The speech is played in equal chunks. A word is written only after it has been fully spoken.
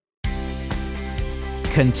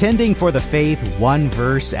Contending for the faith one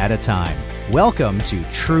verse at a time. Welcome to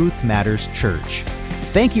Truth Matters Church.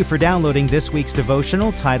 Thank you for downloading this week's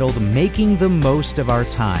devotional titled Making the Most of Our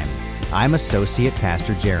Time. I'm Associate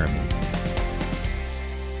Pastor Jeremy.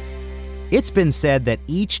 It's been said that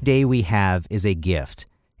each day we have is a gift,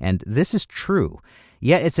 and this is true.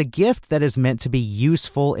 Yet it's a gift that is meant to be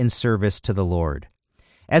useful in service to the Lord.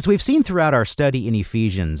 As we've seen throughout our study in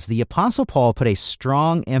Ephesians, the Apostle Paul put a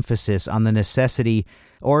strong emphasis on the necessity,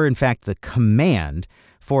 or in fact the command,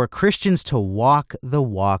 for Christians to walk the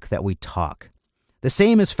walk that we talk. The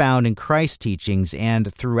same is found in Christ's teachings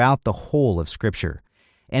and throughout the whole of Scripture.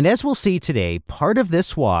 And as we'll see today, part of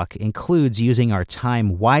this walk includes using our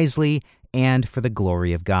time wisely and for the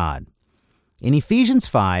glory of God. In Ephesians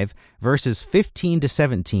 5, verses 15 to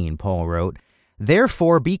 17, Paul wrote,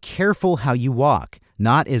 "Therefore be careful how you walk,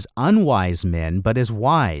 not as unwise men, but as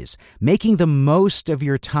wise, making the most of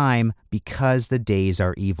your time because the days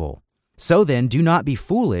are evil. So then, do not be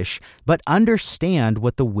foolish, but understand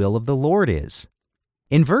what the will of the Lord is."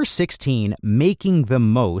 In verse 16, making the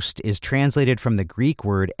most is translated from the Greek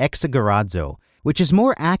word exagorazo, which is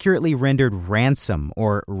more accurately rendered ransom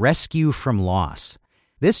or rescue from loss.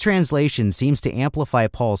 This translation seems to amplify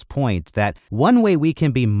Paul's point that one way we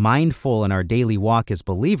can be mindful in our daily walk as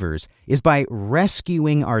believers is by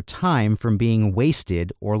rescuing our time from being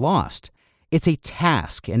wasted or lost. It's a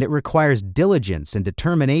task, and it requires diligence and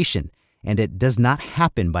determination, and it does not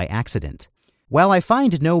happen by accident. While I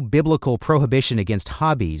find no biblical prohibition against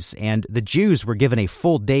hobbies, and the Jews were given a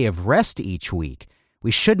full day of rest each week,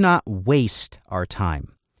 we should not waste our time.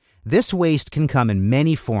 This waste can come in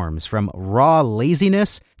many forms, from raw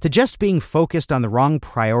laziness to just being focused on the wrong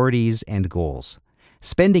priorities and goals.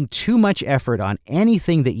 Spending too much effort on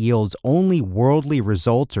anything that yields only worldly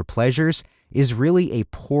results or pleasures is really a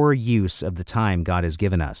poor use of the time God has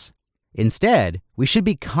given us. Instead, we should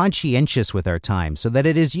be conscientious with our time so that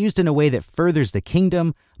it is used in a way that furthers the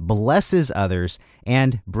kingdom, blesses others,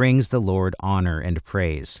 and brings the Lord honor and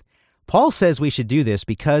praise. Paul says we should do this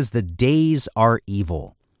because the days are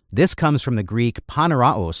evil. This comes from the Greek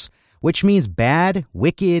panaraos, which means bad,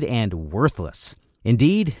 wicked, and worthless.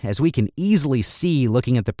 Indeed, as we can easily see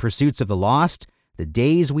looking at the pursuits of the lost, the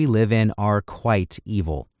days we live in are quite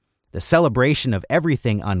evil. The celebration of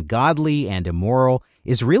everything ungodly and immoral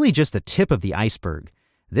is really just the tip of the iceberg.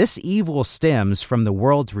 This evil stems from the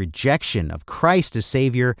world's rejection of Christ as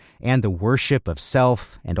Savior and the worship of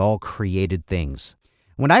self and all created things.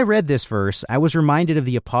 When I read this verse, I was reminded of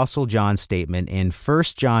the Apostle John's statement in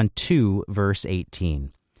 1 John 2, verse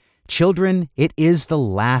 18. "Children, it is the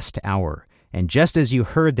last hour, and just as you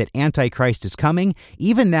heard that Antichrist is coming,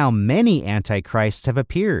 even now many Antichrists have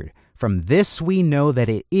appeared. From this we know that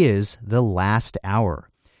it is the last hour."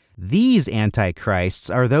 These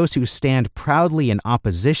Antichrists are those who stand proudly in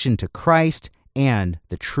opposition to Christ and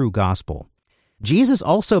the true gospel. Jesus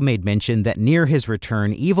also made mention that near his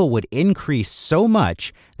return, evil would increase so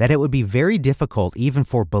much that it would be very difficult even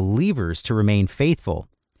for believers to remain faithful.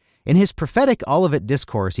 In his prophetic Olivet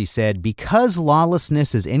Discourse, he said, "Because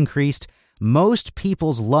lawlessness is increased, most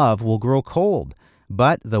people's love will grow cold,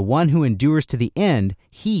 but the one who endures to the end,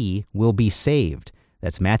 he will be saved."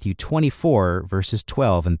 That's Matthew 24, verses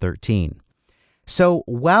 12 and 13. So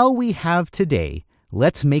while we have today,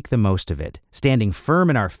 let's make the most of it, standing firm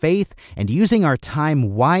in our faith and using our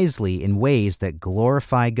time wisely in ways that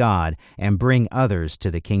glorify God and bring others to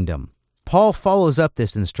the kingdom. Paul follows up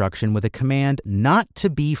this instruction with a command not to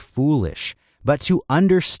be foolish, but to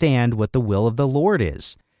understand what the will of the Lord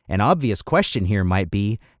is. An obvious question here might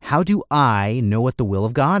be, how do I know what the will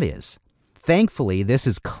of God is? Thankfully, this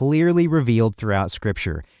is clearly revealed throughout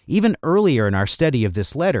Scripture, even earlier in our study of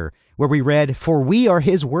this letter, where we read, "For we are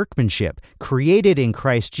his workmanship, created in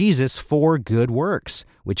Christ Jesus for good works,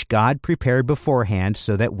 which God prepared beforehand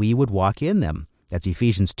so that we would walk in them." That's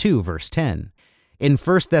Ephesians 2, verse 10. In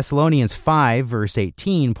 1 Thessalonians 5, verse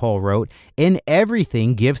 18, Paul wrote, "In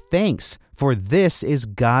everything give thanks, for this is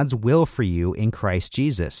God's will for you in Christ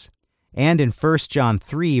Jesus." And in 1 John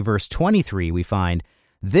 3, verse 23, we find,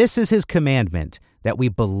 "This is his commandment, that we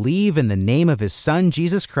believe in the name of his Son,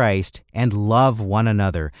 Jesus Christ, and love one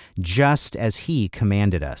another, just as he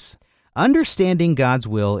commanded us." Understanding God's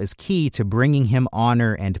will is key to bringing him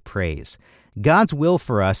honor and praise. God's will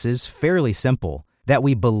for us is fairly simple, that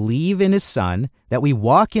we believe in his Son, that we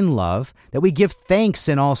walk in love, that we give thanks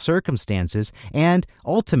in all circumstances, and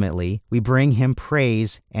ultimately, we bring him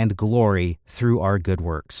praise and glory through our good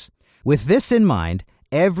works. With this in mind,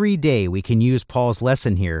 every day we can use Paul's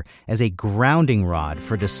lesson here as a grounding rod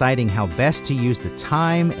for deciding how best to use the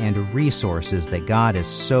time and resources that God has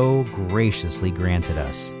so graciously granted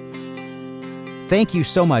us. Thank you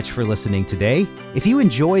so much for listening today. If you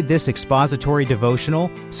enjoyed this expository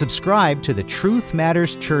devotional, subscribe to the Truth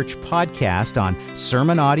Matters Church podcast on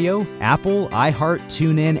Sermon Audio, Apple, iHeart,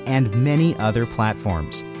 TuneIn, and many other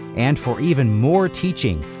platforms. And for even more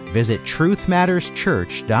teaching, visit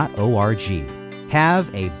truthmatterschurch.org.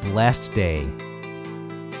 Have a blessed day.